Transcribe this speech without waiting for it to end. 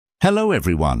Hello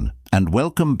everyone, and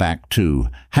welcome back to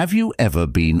Have you ever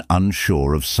been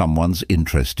unsure of someone's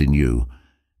interest in you?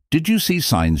 Did you see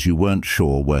signs you weren't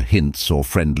sure were hints or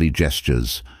friendly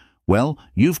gestures? Well,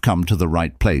 you've come to the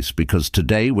right place because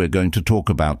today we're going to talk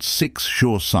about 6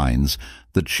 sure signs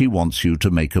that she wants you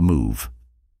to make a move.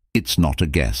 It's not a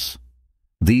guess.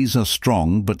 These are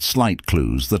strong but slight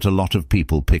clues that a lot of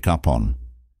people pick up on.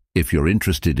 If you're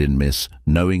interested in Miss,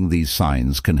 knowing these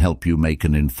signs can help you make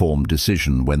an informed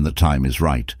decision when the time is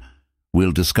right.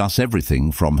 We'll discuss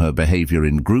everything from her behavior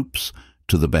in groups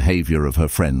to the behavior of her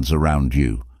friends around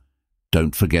you.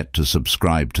 Don't forget to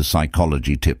subscribe to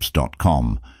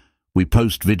psychologytips.com. We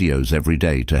post videos every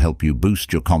day to help you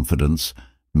boost your confidence,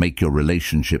 make your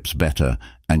relationships better,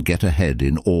 and get ahead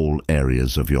in all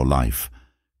areas of your life.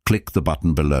 Click the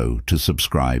button below to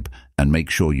subscribe and make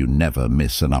sure you never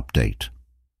miss an update.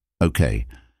 Okay,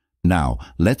 now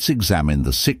let's examine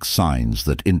the 6 signs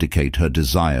that indicate her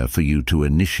desire for you to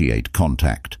initiate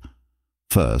contact.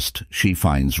 First, she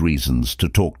finds reasons to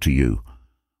talk to you.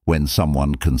 When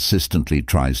someone consistently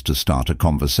tries to start a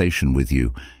conversation with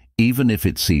you, even if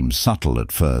it seems subtle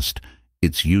at first,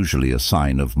 it's usually a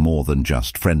sign of more than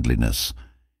just friendliness.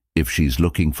 If she's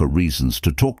looking for reasons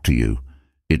to talk to you,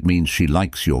 it means she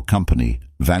likes your company,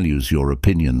 values your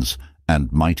opinions,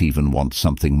 and might even want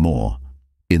something more.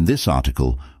 In this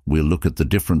article, we'll look at the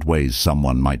different ways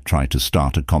someone might try to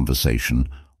start a conversation,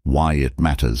 why it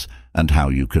matters, and how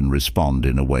you can respond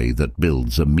in a way that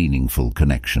builds a meaningful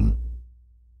connection.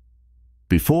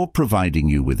 Before providing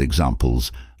you with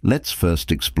examples, let's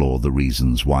first explore the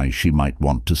reasons why she might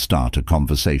want to start a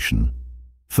conversation.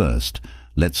 First,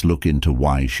 let's look into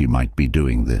why she might be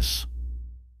doing this.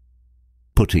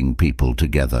 Putting people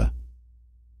together.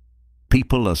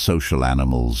 People are social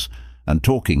animals, and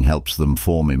talking helps them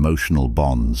form emotional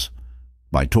bonds.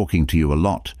 By talking to you a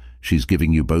lot, she's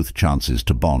giving you both chances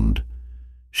to bond.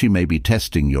 She may be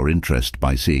testing your interest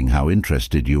by seeing how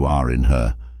interested you are in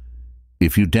her.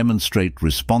 If you demonstrate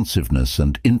responsiveness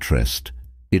and interest,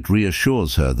 it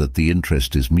reassures her that the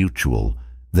interest is mutual,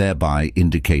 thereby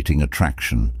indicating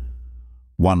attraction.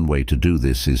 One way to do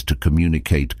this is to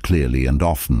communicate clearly and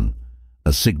often.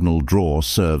 A signal draw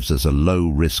serves as a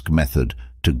low-risk method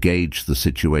to gauge the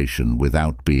situation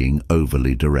without being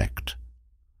overly direct.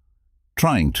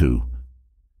 Trying to.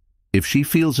 If she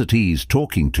feels at ease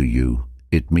talking to you,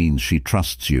 it means she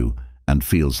trusts you and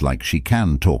feels like she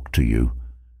can talk to you.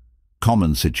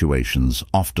 Common situations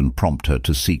often prompt her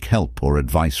to seek help or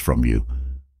advice from you.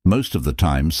 Most of the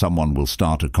time, someone will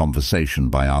start a conversation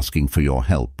by asking for your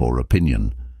help or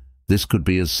opinion. This could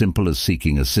be as simple as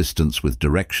seeking assistance with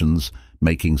directions,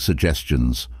 making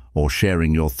suggestions, or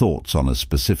sharing your thoughts on a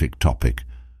specific topic.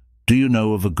 Do you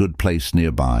know of a good place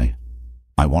nearby?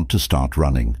 I want to start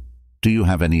running. Do you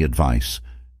have any advice?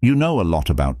 You know a lot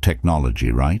about technology,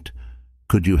 right?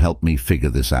 Could you help me figure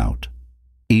this out?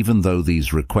 Even though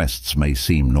these requests may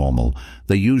seem normal,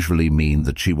 they usually mean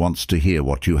that she wants to hear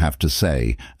what you have to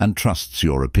say and trusts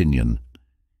your opinion.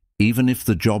 Even if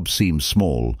the job seems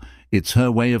small, it's her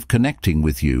way of connecting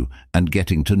with you and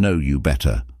getting to know you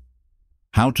better.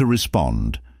 How to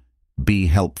respond? Be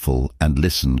helpful and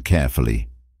listen carefully.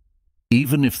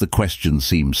 Even if the question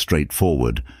seems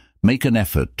straightforward, make an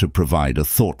effort to provide a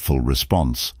thoughtful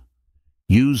response.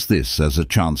 Use this as a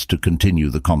chance to continue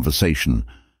the conversation.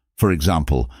 For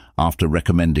example, after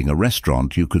recommending a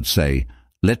restaurant, you could say,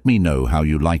 "Let me know how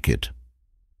you like it."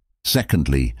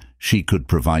 Secondly, she could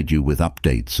provide you with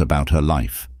updates about her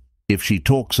life. If she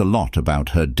talks a lot about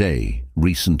her day,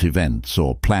 recent events,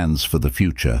 or plans for the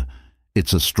future,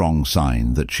 it's a strong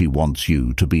sign that she wants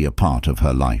you to be a part of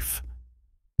her life.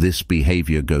 This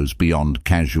behavior goes beyond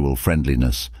casual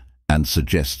friendliness and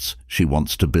suggests she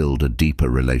wants to build a deeper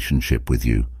relationship with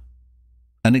you.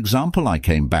 An example: I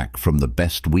came back from the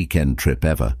best weekend trip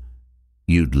ever.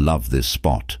 You'd love this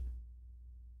spot.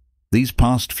 These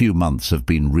past few months have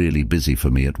been really busy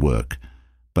for me at work,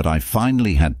 but I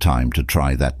finally had time to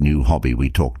try that new hobby we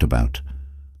talked about.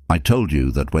 I told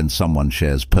you that when someone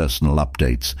shares personal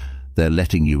updates, they're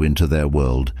letting you into their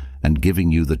world and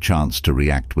giving you the chance to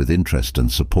react with interest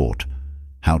and support.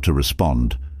 How to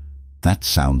respond? That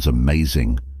sounds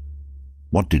amazing.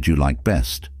 What did you like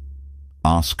best?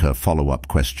 Ask her follow-up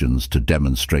questions to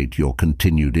demonstrate your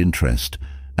continued interest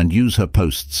and use her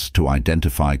posts to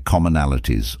identify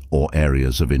commonalities or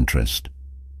areas of interest.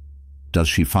 Does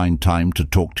she find time to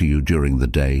talk to you during the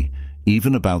day,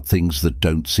 even about things that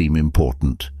don't seem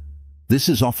important? This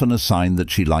is often a sign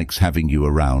that she likes having you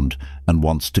around and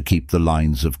wants to keep the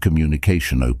lines of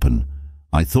communication open.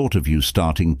 I thought of you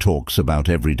starting talks about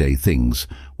everyday things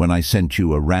when I sent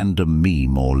you a random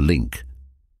meme or link.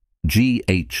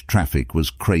 Traffic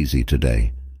was crazy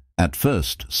today. At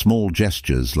first, small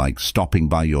gestures like stopping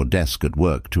by your desk at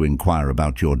work to inquire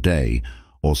about your day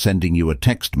or sending you a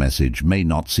text message may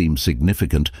not seem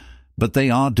significant, but they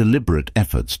are deliberate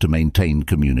efforts to maintain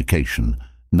communication.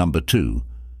 Number 2.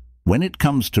 When it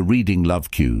comes to reading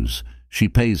love cues, she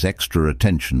pays extra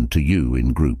attention to you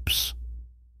in groups.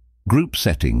 Group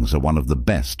settings are one of the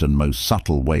best and most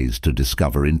subtle ways to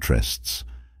discover interests.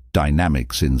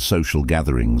 Dynamics in social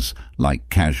gatherings, like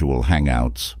casual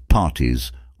hangouts,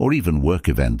 parties, or even work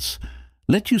events,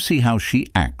 let you see how she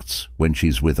acts when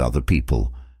she's with other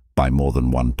people, by more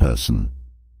than one person.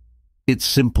 It's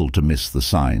simple to miss the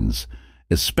signs,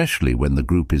 especially when the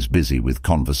group is busy with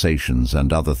conversations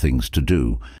and other things to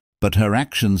do, but her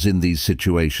actions in these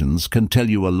situations can tell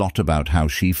you a lot about how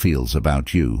she feels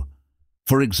about you.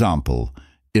 For example,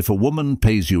 if a woman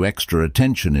pays you extra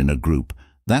attention in a group,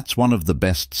 that's one of the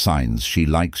best signs she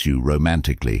likes you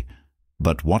romantically.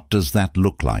 But what does that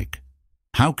look like?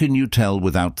 How can you tell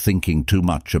without thinking too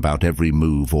much about every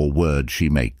move or word she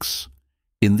makes?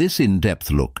 In this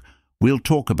in-depth look, we'll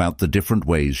talk about the different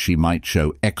ways she might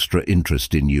show extra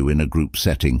interest in you in a group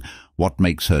setting, what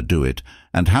makes her do it,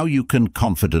 and how you can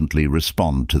confidently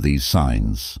respond to these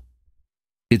signs.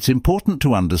 It's important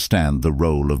to understand the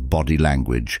role of body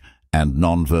language and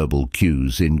nonverbal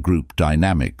cues in group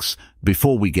dynamics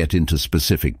before we get into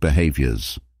specific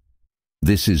behaviors.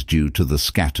 This is due to the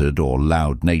scattered or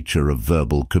loud nature of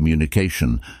verbal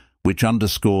communication, which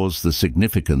underscores the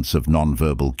significance of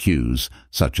nonverbal cues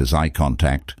such as eye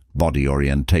contact, body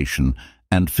orientation,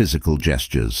 and physical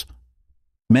gestures.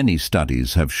 Many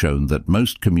studies have shown that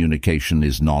most communication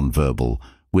is nonverbal,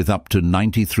 with up to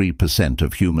 93%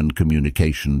 of human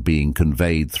communication being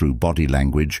conveyed through body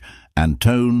language and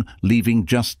tone, leaving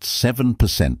just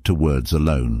 7% to words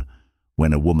alone,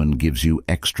 when a woman gives you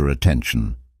extra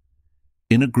attention.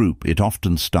 In a group, it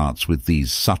often starts with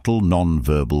these subtle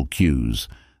non-verbal cues.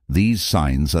 These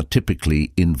signs are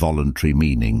typically involuntary,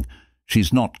 meaning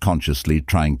she's not consciously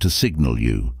trying to signal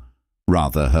you.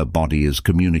 Rather, her body is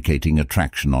communicating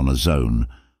attraction on its own.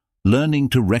 Learning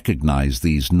to recognize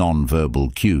these non-verbal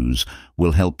cues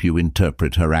will help you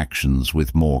interpret her actions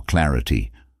with more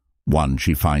clarity. 1.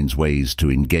 She finds ways to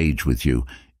engage with you,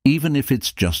 even if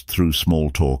it's just through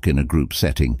small talk in a group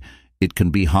setting. It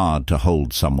can be hard to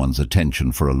hold someone's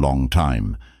attention for a long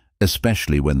time,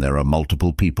 especially when there are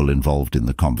multiple people involved in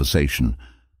the conversation.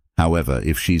 However,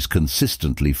 if she's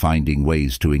consistently finding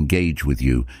ways to engage with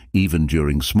you, even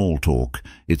during small talk,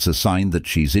 it's a sign that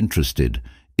she's interested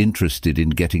in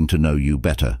getting to know you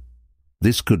better.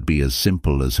 This could be as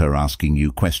simple as her asking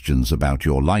you questions about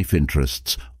your life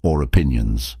interests or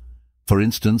opinions. For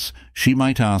instance, she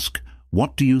might ask,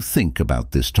 "What do you think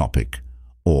about this topic?"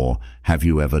 Or, "Have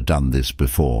you ever done this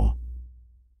before?"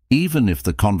 Even if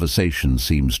the conversation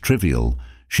seems trivial,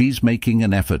 she's making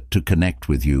an effort to connect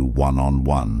with you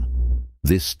one-on-one.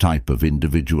 This type of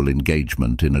individual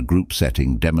engagement in a group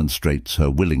setting demonstrates her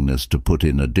willingness to put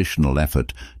in additional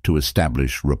effort to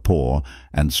establish rapport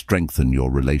and strengthen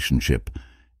your relationship.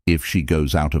 If she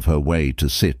goes out of her way to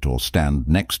sit or stand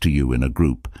next to you in a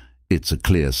group, it's a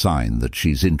clear sign that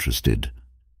she's interested.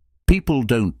 People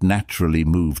don't naturally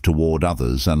move toward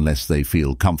others unless they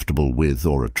feel comfortable with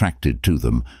or attracted to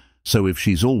them, so if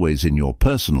she's always in your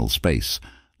personal space,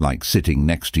 like sitting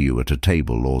next to you at a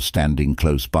table or standing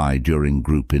close by during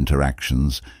group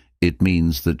interactions, it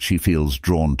means that she feels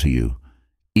drawn to you.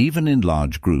 Even in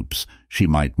large groups, she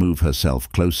might move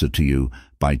herself closer to you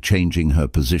by changing her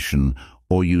position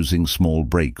or using small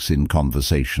breaks in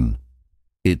conversation.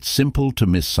 It's simple to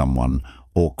miss someone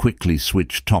or quickly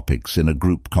switch topics in a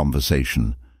group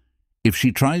conversation. If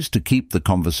she tries to keep the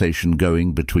conversation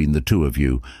going between the two of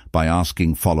you by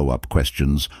asking follow-up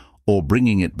questions or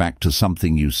bringing it back to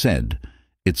something you said,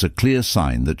 it's a clear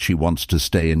sign that she wants to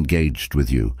stay engaged with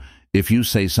you. If you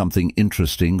say something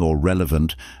interesting or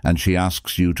relevant and she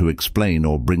asks you to explain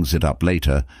or brings it up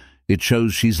later, it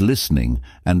shows she's listening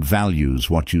and values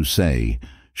what you say.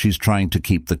 She's trying to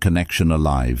keep the connection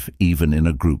alive, even in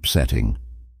a group setting.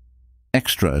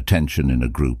 Extra attention in a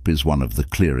group is one of the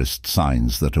clearest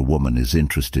signs that a woman is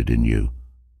interested in you.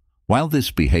 While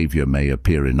this behavior may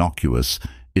appear innocuous,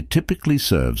 it typically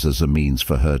serves as a means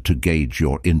for her to gauge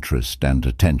your interest and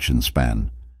attention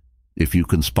span. If you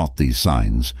can spot these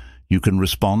signs, you can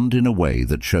respond in a way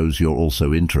that shows you're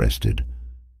also interested.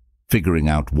 Figuring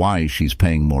out why she's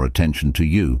paying more attention to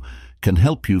you can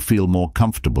help you feel more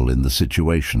comfortable in the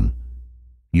situation.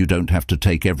 You don't have to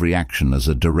take every action as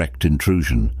a direct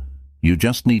intrusion. You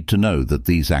just need to know that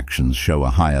these actions show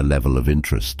a higher level of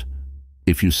interest.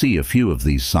 If you see a few of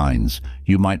these signs,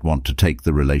 you might want to take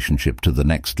the relationship to the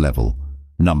next level.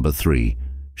 Number 3.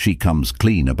 She comes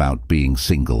clean about being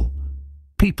single.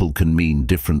 People can mean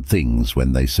different things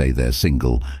when they say they're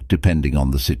single, depending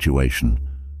on the situation.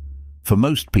 For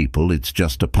most people, it's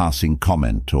just a passing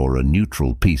comment or a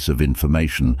neutral piece of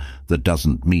information that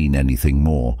doesn't mean anything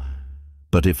more.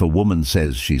 But if a woman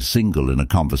says she's single in a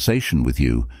conversation with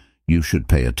you, you should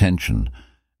pay attention,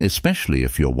 especially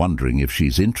if you're wondering if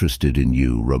she's interested in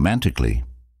you romantically.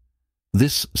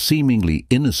 This seemingly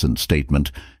innocent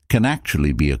statement can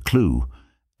actually be a clue,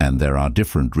 and there are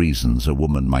different reasons a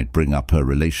woman might bring up her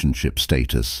relationship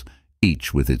status,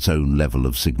 each with its own level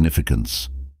of significance.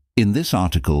 In this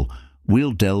article,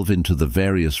 we'll delve into the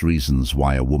various reasons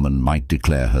why a woman might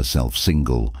declare herself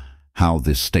single. How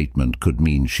this statement could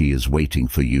mean she is waiting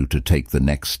for you to take the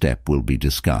next step will be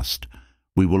discussed.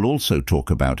 We will also talk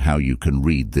about how you can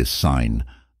read this sign,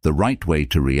 the right way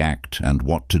to react, and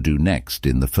what to do next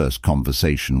in the first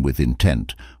conversation with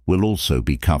intent will also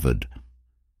be covered.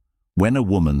 When a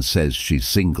woman says she's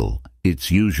single,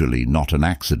 it's usually not an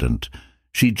accident.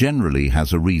 She generally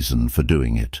has a reason for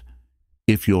doing it.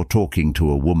 If you're talking to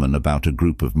a woman about a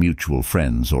group of mutual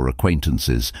friends or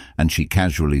acquaintances and she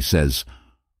casually says,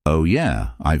 "Oh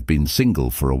yeah, I've been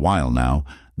single for a while now,"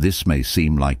 this may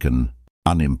seem like an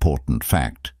unimportant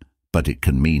fact, but it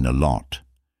can mean a lot.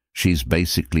 She's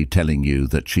basically telling you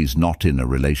that she's not in a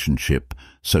relationship,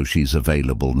 so she's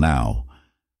available now.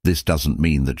 This doesn't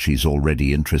mean that she's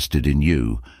already interested in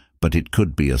you, but it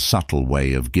could be a subtle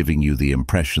way of giving you the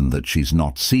impression that she's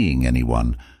not seeing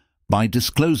anyone. By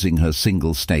disclosing her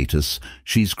single status,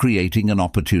 she's creating an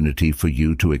opportunity for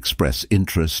you to express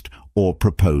interest or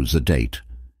propose a date.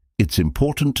 It's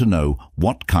important to know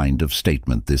what kind of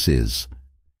statement this is.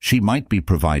 She might be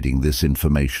providing this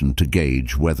information to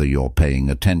gauge whether you're paying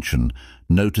attention,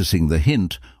 noticing the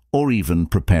hint, or even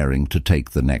preparing to take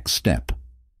the next step.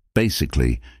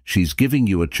 Basically, she's giving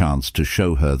you a chance to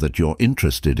show her that you're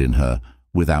interested in her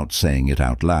without saying it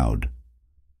out loud.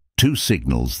 2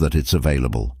 signals that it's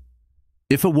available.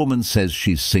 If a woman says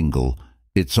she's single,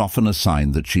 it's often a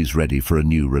sign that she's ready for a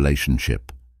new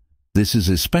relationship. This is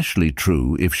especially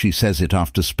true if she says it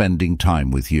after spending time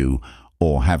with you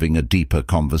or having a deeper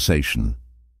conversation.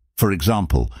 For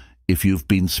example, if you've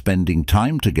been spending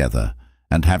time together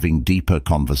and having deeper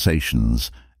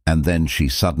conversations, and then she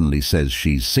suddenly says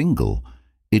she's single,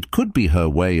 it could be her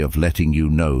way of letting you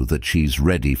know that she's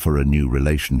ready for a new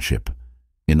relationship.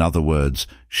 In other words,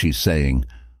 she's saying,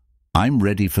 "I'm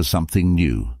ready for something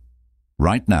new.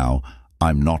 Right now,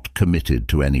 I'm not committed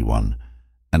to anyone,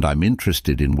 and I'm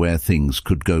interested in where things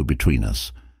could go between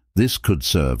us." This could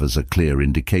serve as a clear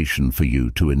indication for you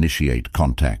to initiate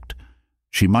contact.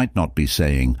 She might not be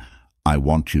saying, "I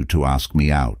want you to ask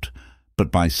me out,"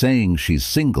 but by saying she's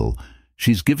single,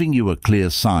 she's giving you a clear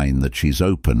sign that she's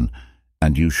open,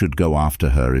 and you should go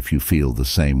after her if you feel the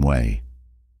same way.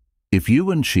 If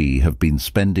you and she have been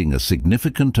spending a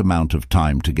significant amount of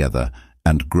time together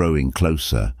and growing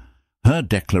closer, her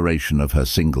declaration of her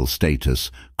single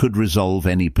status could resolve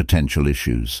any potential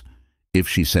issues. If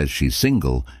she says she's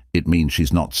single, it means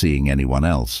she's not seeing anyone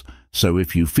else, so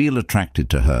if you feel attracted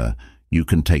to her, you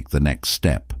can take the next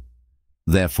step.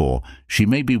 Therefore, she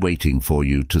may be waiting for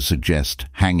you to suggest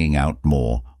hanging out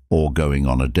more or going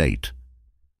on a date.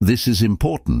 This is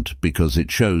important because it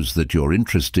shows that you're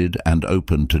interested and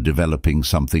open to developing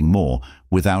something more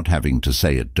without having to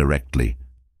say it directly.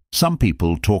 Some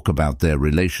people talk about their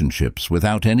relationships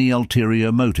without any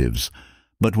ulterior motives,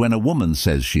 but when a woman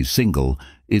says she's single,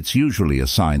 it's usually a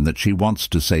sign that she wants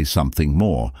to say something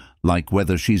more, like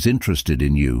whether she's interested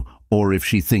in you or if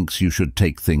she thinks you should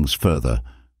take things further.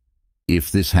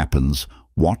 If this happens,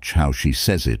 watch how she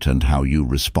says it and how you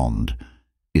respond.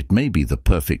 It may be the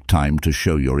perfect time to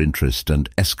show your interest and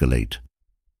escalate.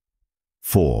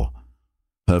 4.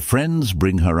 Her friends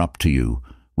bring her up to you,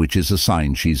 which is a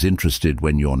sign she's interested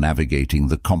when you're navigating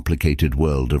the complicated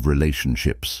world of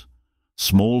relationships.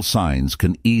 Small signs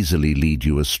can easily lead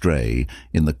you astray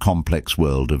in the complex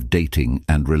world of dating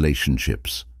and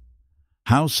relationships.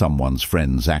 How someone's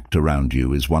friends act around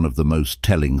you is one of the most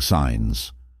telling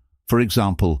signs. For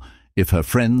example, if her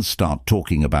friends start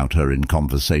talking about her in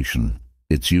conversation,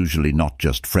 it's usually not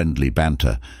just friendly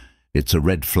banter. It's a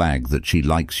red flag that she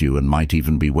likes you and might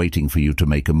even be waiting for you to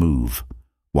make a move.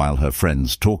 While her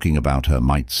friends talking about her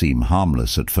might seem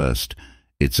harmless at first,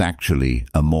 it's actually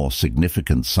a more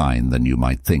significant sign than you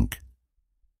might think.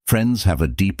 Friends have a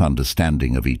deep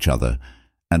understanding of each other,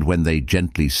 and when they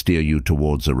gently steer you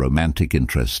towards a romantic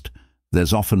interest,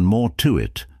 there's often more to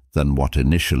it than what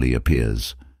initially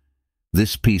appears.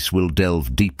 This piece will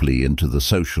delve deeply into the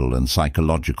social and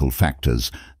psychological factors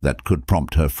that could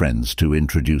prompt her friends to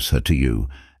introduce her to you,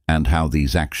 and how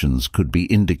these actions could be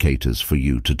indicators for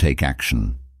you to take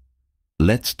action.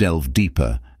 Let's delve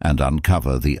deeper and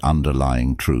uncover the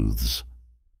underlying truths.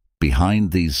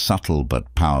 Behind these subtle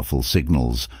but powerful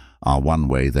signals are one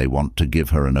way they want to give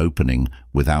her an opening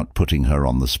without putting her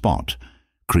on the spot,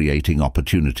 creating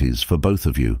opportunities for both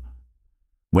of you.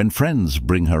 When friends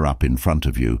bring her up in front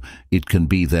of you, it can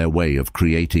be their way of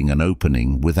creating an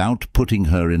opening without putting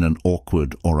her in an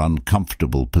awkward or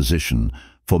uncomfortable position.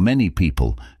 For many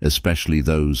people, especially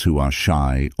those who are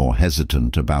shy or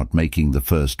hesitant about making the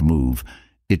first move,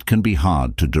 it can be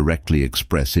hard to directly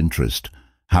express interest.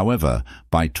 However,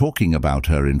 by talking about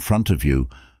her in front of you,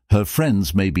 her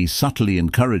friends may be subtly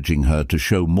encouraging her to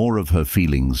show more of her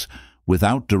feelings.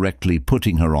 Without directly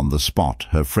putting her on the spot,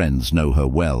 her friends know her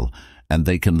well, and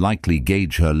they can likely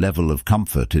gauge her level of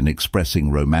comfort in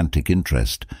expressing romantic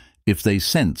interest. If they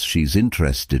sense she's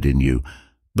interested in you,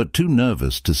 but too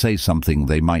nervous to say something,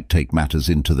 they might take matters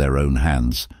into their own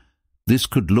hands. This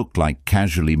could look like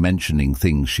casually mentioning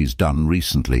things she's done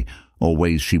recently, or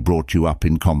ways she brought you up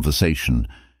in conversation.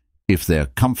 If they're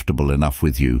comfortable enough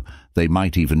with you, they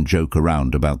might even joke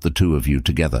around about the two of you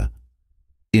together.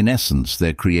 In essence,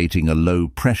 they're creating a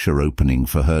low-pressure opening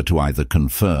for her to either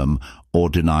confirm or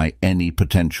deny any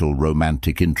potential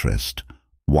romantic interest.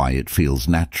 Why it feels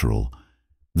natural.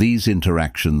 These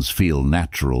interactions feel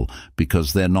natural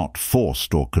because they're not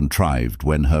forced or contrived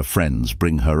when her friends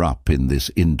bring her up in this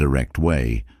indirect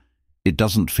way. It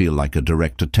doesn't feel like a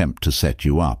direct attempt to set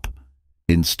you up.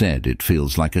 Instead, it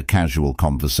feels like a casual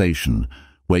conversation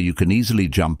where you can easily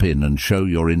jump in and show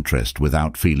your interest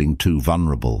without feeling too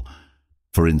vulnerable.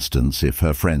 For instance, if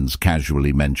her friends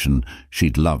casually mention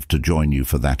she'd love to join you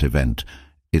for that event,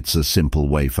 it's a simple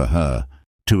way for her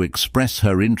to express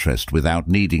her interest without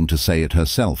needing to say it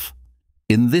herself.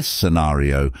 In this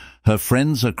scenario, her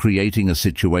friends are creating a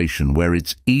situation where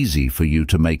it's easy for you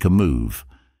to make a move.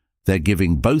 They're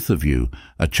giving both of you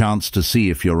a chance to see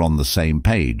if you're on the same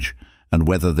page and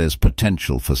whether there's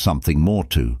potential for something more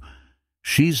too.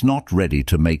 She's not ready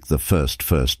to make the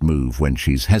first move when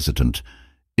she's hesitant.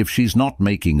 If she's not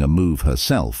making a move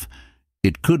herself,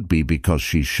 it could be because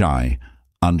she's shy,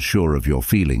 unsure of your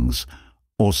feelings,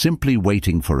 or simply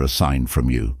waiting for a sign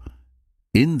from you.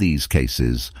 In these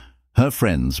cases, her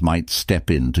friends might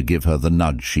step in to give her the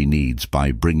nudge she needs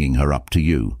by bringing her up to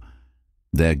you.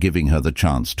 They're giving her the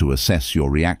chance to assess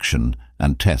your reaction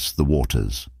and test the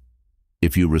waters.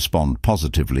 If you respond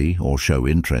positively or show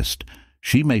interest,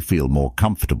 she may feel more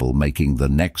comfortable making the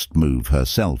next move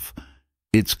herself.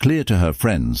 It's clear to her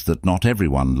friends that not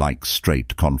everyone likes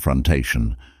straight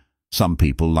confrontation. Some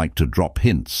people like to drop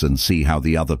hints and see how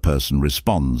the other person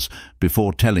responds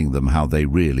before telling them how they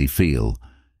really feel.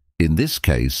 In this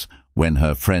case, when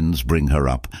her friends bring her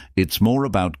up, it's more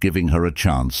about giving her a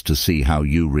chance to see how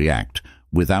you react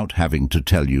without having to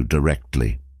tell you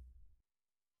directly.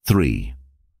 3.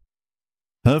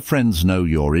 Her friends know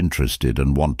you're interested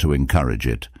and want to encourage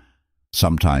it.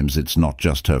 Sometimes it's not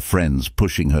just her friends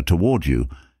pushing her toward you,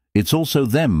 it's also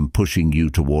them pushing you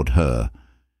toward her.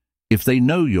 If they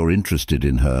know you're interested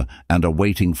in her and are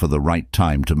waiting for the right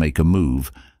time to make a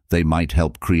move, they might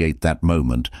help create that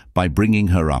moment by bringing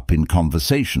her up in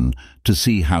conversation to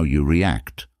see how you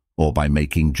react, or by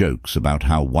making jokes about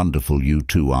how wonderful you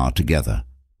two are together.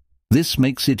 This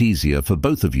makes it easier for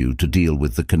both of you to deal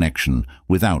with the connection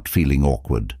without feeling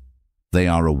awkward. They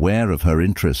are aware of her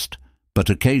interest, but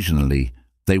occasionally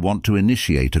they want to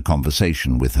initiate a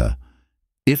conversation with her.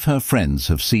 If her friends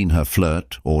have seen her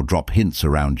flirt or drop hints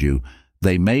around you,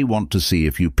 they may want to see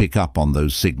if you pick up on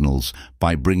those signals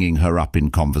by bringing her up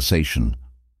in conversation.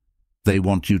 They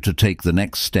want you to take the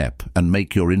next step and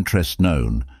make your interest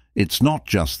known. It's not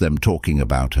just them talking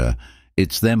about her,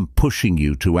 it's them pushing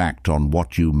you to act on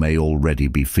what you may already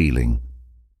be feeling.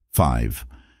 5.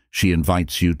 She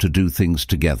invites you to do things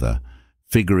together.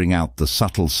 Figuring out the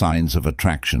subtle signs of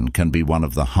attraction can be one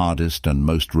of the hardest and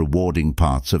most rewarding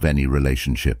parts of any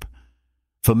relationship.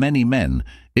 For many men,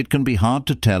 it can be hard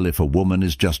to tell if a woman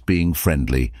is just being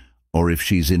friendly or if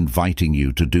she's inviting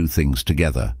you to do things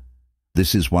together.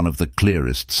 This is one of the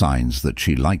clearest signs that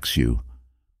she likes you.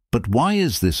 But why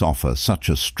is this offer such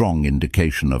a strong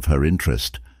indication of her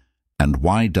interest? And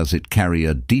why does it carry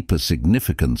a deeper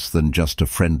significance than just a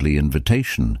friendly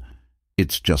invitation?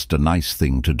 It's just a nice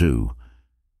thing to do.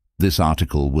 This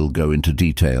article will go into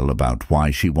detail about why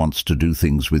she wants to do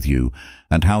things with you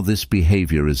and how this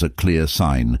behavior is a clear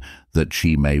sign that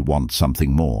she may want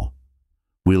something more.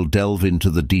 We'll delve into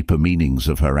the deeper meanings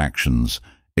of her actions,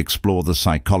 explore the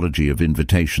psychology of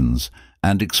invitations,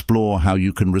 and explore how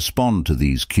you can respond to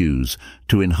these cues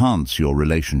to enhance your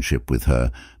relationship with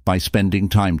her by spending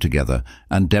time together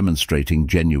and demonstrating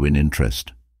genuine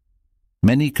interest.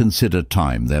 Many consider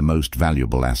time their most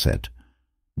valuable asset,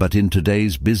 but in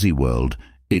today's busy world,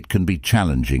 it can be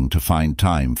challenging to find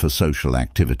time for social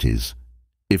activities.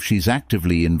 If she's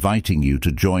actively inviting you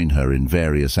to join her in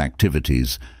various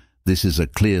activities, this is a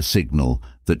clear signal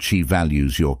that she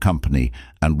values your company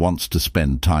and wants to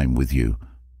spend time with you.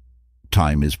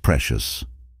 Time is precious.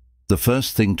 The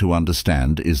first thing to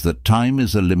understand is that time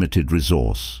is a limited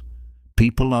resource.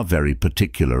 People are very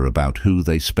particular about who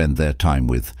they spend their time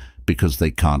with because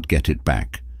they can't get it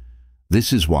back.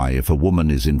 This is why if a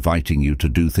woman is inviting you to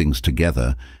do things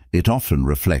together, it often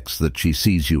reflects that she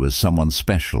sees you as someone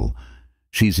special.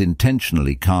 She's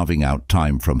intentionally carving out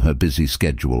time from her busy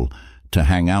schedule to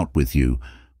hang out with you,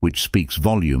 which speaks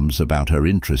volumes about her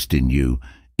interest in you.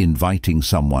 Inviting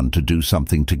someone to do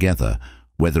something together,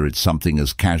 whether it's something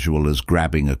as casual as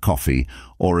grabbing a coffee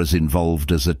or as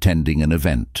involved as attending an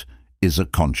event, is a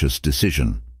conscious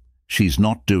decision. She's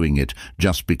not doing it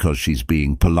just because she's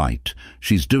being polite.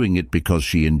 She's doing it because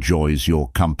she enjoys your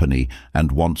company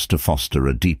and wants to foster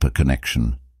a deeper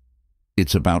connection.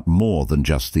 It's about more than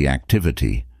just the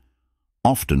activity.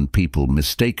 Often people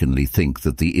mistakenly think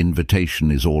that the invitation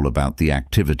is all about the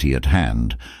activity at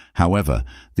hand. However,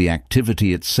 the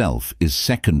activity itself is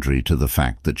secondary to the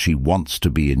fact that she wants to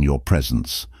be in your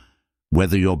presence.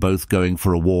 Whether you're both going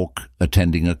for a walk,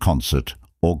 attending a concert,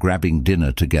 or grabbing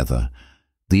dinner together,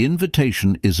 the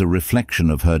invitation is a reflection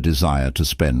of her desire to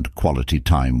spend quality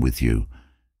time with you.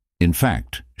 In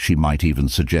fact, she might even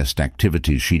suggest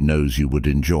activities she knows you would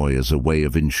enjoy as a way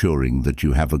of ensuring that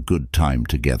you have a good time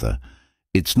together.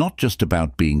 It's not just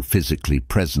about being physically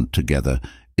present together,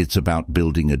 it's about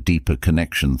building a deeper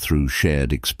connection through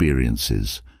shared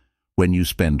experiences. When you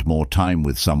spend more time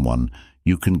with someone,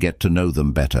 you can get to know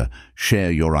them better,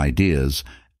 share your ideas,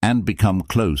 and become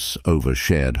close over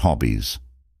shared hobbies.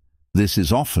 This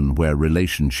is often where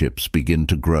relationships begin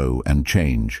to grow and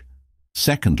change.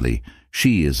 Secondly,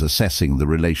 she is assessing the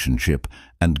relationship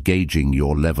and gauging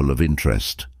your level of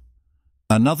interest.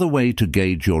 Another way to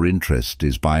gauge your interest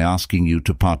is by asking you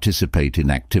to participate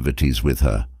in activities with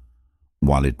her.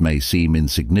 While it may seem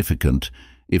insignificant,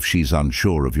 if she's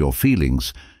unsure of your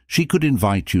feelings, she could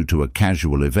invite you to a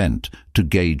casual event to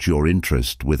gauge your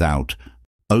interest without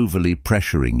overly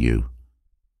pressuring you.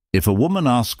 If a woman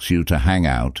asks you to hang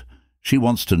out, she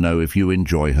wants to know if you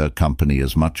enjoy her company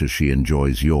as much as she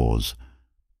enjoys yours.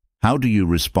 How do you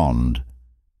respond?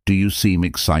 Do you seem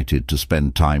excited to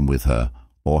spend time with her,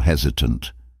 or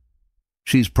hesitant?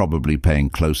 She's probably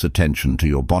paying close attention to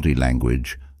your body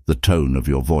language, the tone of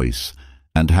your voice,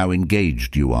 and how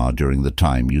engaged you are during the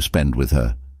time you spend with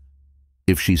her.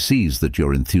 If she sees that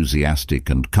you're enthusiastic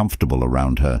and comfortable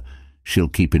around her, she'll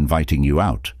keep inviting you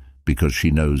out because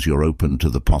she knows you're open to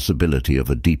the possibility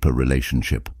of a deeper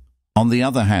relationship. On the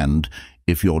other hand,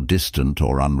 if you're distant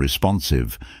or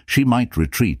unresponsive, she might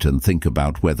retreat and think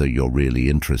about whether you're really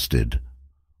interested.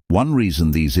 One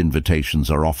reason these invitations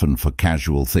are often for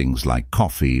casual things like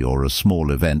coffee or a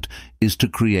small event is to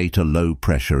create a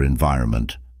low-pressure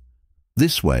environment.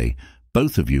 This way,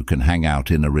 both of you can hang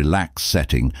out in a relaxed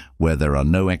setting where there are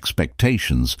no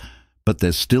expectations, but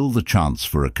there's still the chance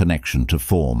for a connection to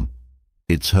form.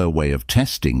 It's her way of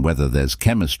testing whether there's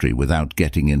chemistry without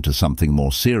getting into something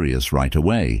more serious right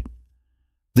away.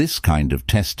 This kind of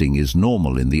testing is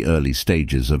normal in the early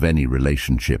stages of any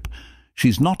relationship.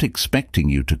 She's not expecting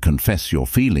you to confess your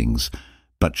feelings,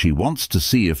 but she wants to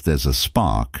see if there's a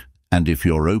spark and if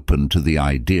you're open to the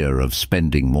idea of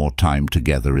spending more time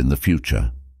together in the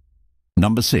future.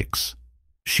 Number 6.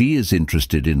 She is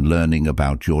interested in learning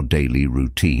about your daily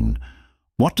routine.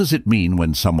 What does it mean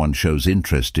when someone shows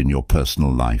interest in your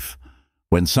personal life?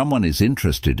 When someone is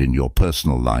interested in your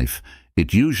personal life,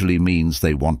 it usually means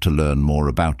they want to learn more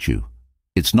about you.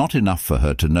 It's not enough for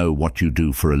her to know what you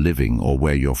do for a living or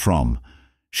where you're from.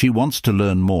 She wants to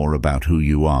learn more about who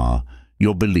you are,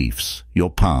 your beliefs,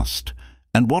 your past,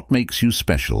 and what makes you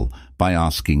special by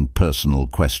asking personal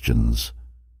questions.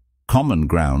 Common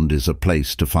ground is a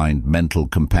place to find mental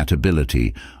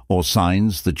compatibility or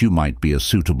signs that you might be a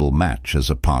suitable match as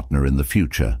a partner in the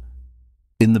future.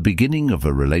 In the beginning of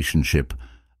a relationship,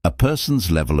 a person's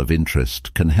level of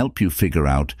interest can help you figure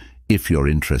out if you're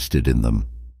interested in them.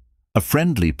 A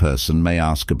friendly person may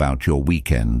ask about your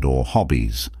weekend or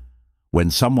hobbies.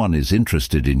 When someone is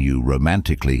interested in you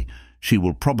romantically, she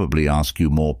will probably ask you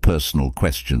more personal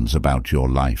questions about your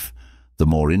life. The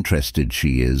more interested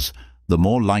she is, the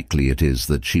more likely it is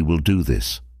that she will do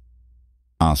this.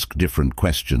 Ask different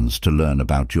questions to learn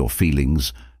about your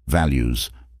feelings, values,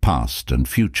 past and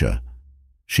future.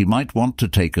 She might want to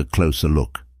take a closer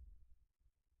look.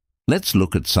 Let's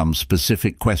look at some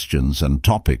specific questions and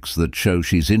topics that show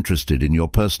she's interested in your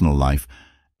personal life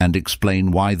and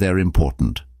explain why they're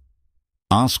important.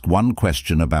 Ask one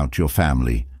question about your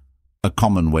family. A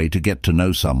common way to get to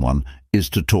know someone is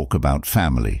to talk about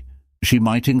family. She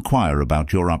might inquire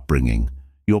about your upbringing,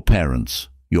 your parents,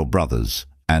 your brothers,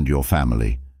 and your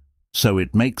family. So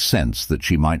it makes sense that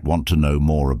she might want to know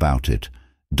more about it.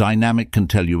 Dynamic can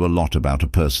tell you a lot about a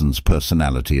person's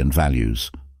personality and values.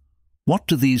 What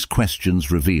do these questions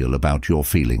reveal about your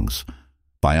feelings?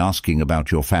 By asking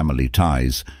about your family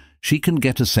ties, she can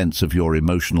get a sense of your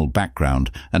emotional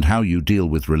background and how you deal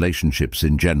with relationships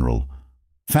in general.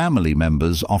 Family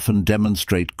members often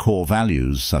demonstrate core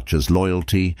values such as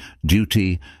loyalty,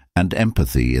 duty, and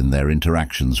empathy in their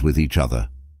interactions with each other.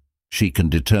 She can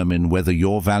determine whether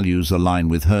your values align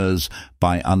with hers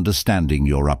by understanding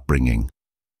your upbringing.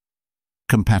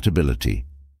 Compatibility.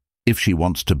 If she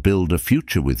wants to build a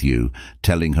future with you,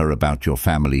 telling her about your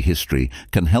family history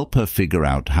can help her figure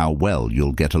out how well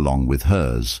you'll get along with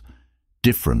hers.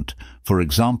 Different. For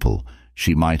example,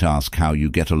 she might ask how you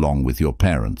get along with your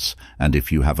parents and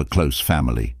if you have a close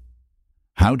family.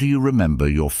 How do you remember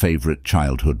your favorite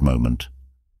childhood moment?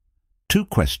 2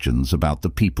 questions about the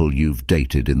people you've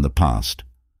dated in the past.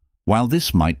 While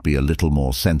this might be a little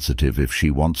more sensitive if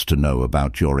she wants to know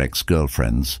about your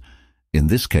ex-girlfriends, in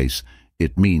this case,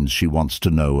 it means she wants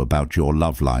to know about your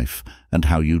love life and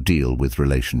how you deal with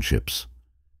relationships.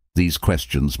 These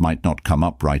questions might not come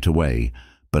up right away,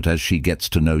 but as she gets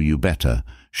to know you better,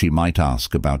 she might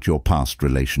ask about your past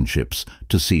relationships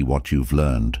to see what you've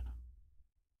learned.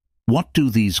 What do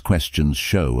these questions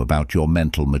show about your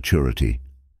mental maturity?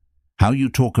 How you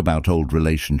talk about old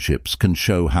relationships can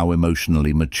show how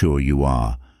emotionally mature you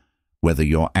are, whether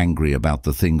you're angry about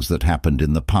the things that happened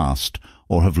in the past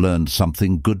or have learned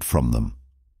something good from them.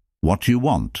 What you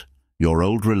want, your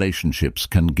old relationships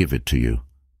can give it to you.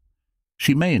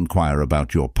 She may inquire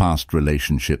about your past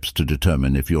relationships to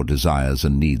determine if your desires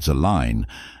and needs align,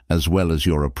 as well as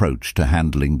your approach to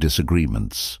handling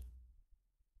disagreements.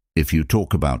 If you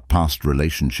talk about past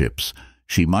relationships,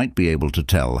 she might be able to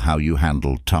tell how you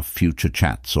handle tough future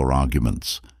chats or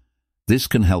arguments. This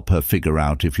can help her figure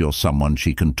out if you're someone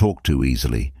she can talk to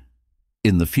easily.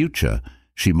 In the future,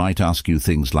 she might ask you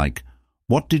things like,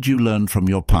 what did you learn from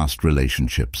your past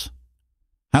relationships?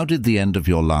 How did the end of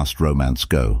your last romance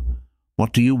go?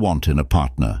 What do you want in a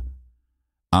partner?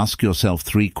 Ask yourself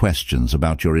 3 questions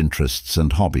about your interests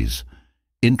and hobbies.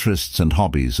 Interests and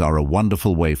hobbies are a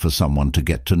wonderful way for someone to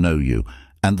get to know you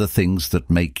and the things that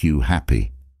make you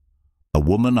happy. A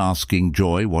woman asking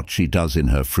Joy what she does in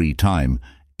her free time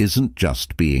isn't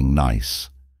just being nice.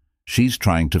 She's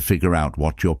trying to figure out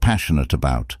what you're passionate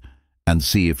about and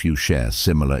see if you share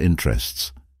similar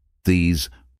interests. These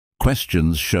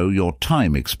questions show your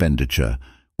time expenditure,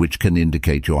 which can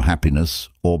indicate your happiness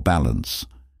or balance.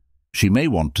 She may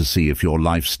want to see if your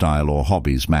lifestyle or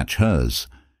hobbies match hers.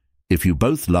 If you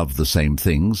both love the same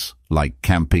things, like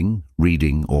camping,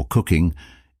 reading, or cooking,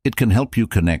 it can help you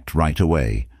connect right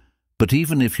away. But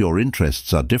even if your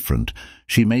interests are different,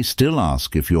 she may still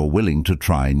ask if you're willing to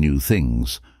try new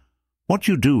things. What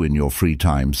you do in your free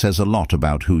time says a lot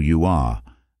about who you are.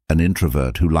 An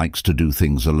introvert who likes to do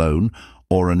things alone,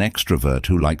 or an extrovert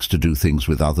who likes to do things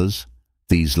with others?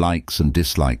 These likes and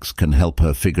dislikes can help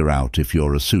her figure out if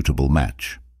you're a suitable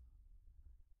match.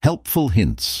 Helpful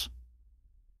hints.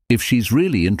 If she's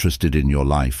really interested in your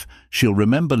life, she'll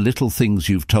remember little things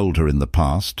you've told her in the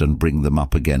past and bring them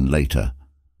up again later.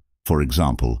 For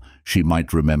example, she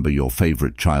might remember your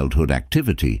favorite childhood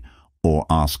activity or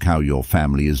ask how your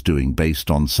family is doing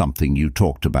based on something you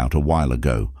talked about a while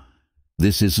ago.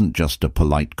 This isn't just a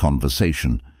polite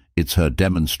conversation, it's her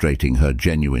demonstrating her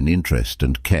genuine interest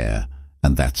and care.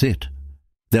 And that's it.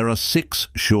 There are 6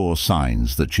 sure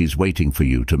signs that she's waiting for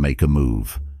you to make a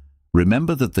move.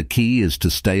 Remember that the key is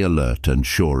to stay alert and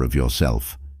sure of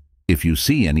yourself. If you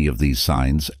see any of these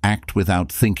signs, act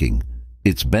without thinking.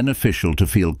 It's beneficial to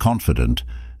feel confident,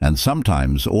 and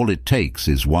sometimes all it takes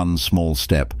is one small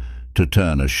step to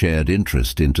turn a shared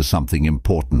interest into something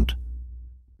important.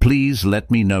 Please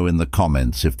let me know in the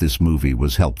comments if this movie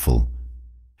was helpful.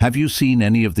 Have you seen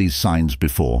any of these signs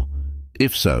before?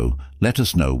 If so, let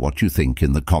us know what you think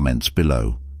in the comments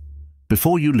below.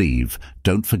 Before you leave,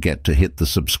 don't forget to hit the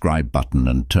subscribe button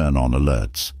and turn on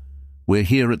alerts. We're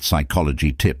here at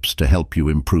Psychology Tips to help you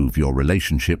improve your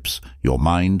relationships, your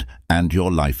mind, and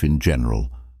your life in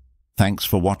general. Thanks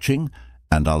for watching,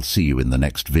 and I'll see you in the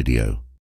next video.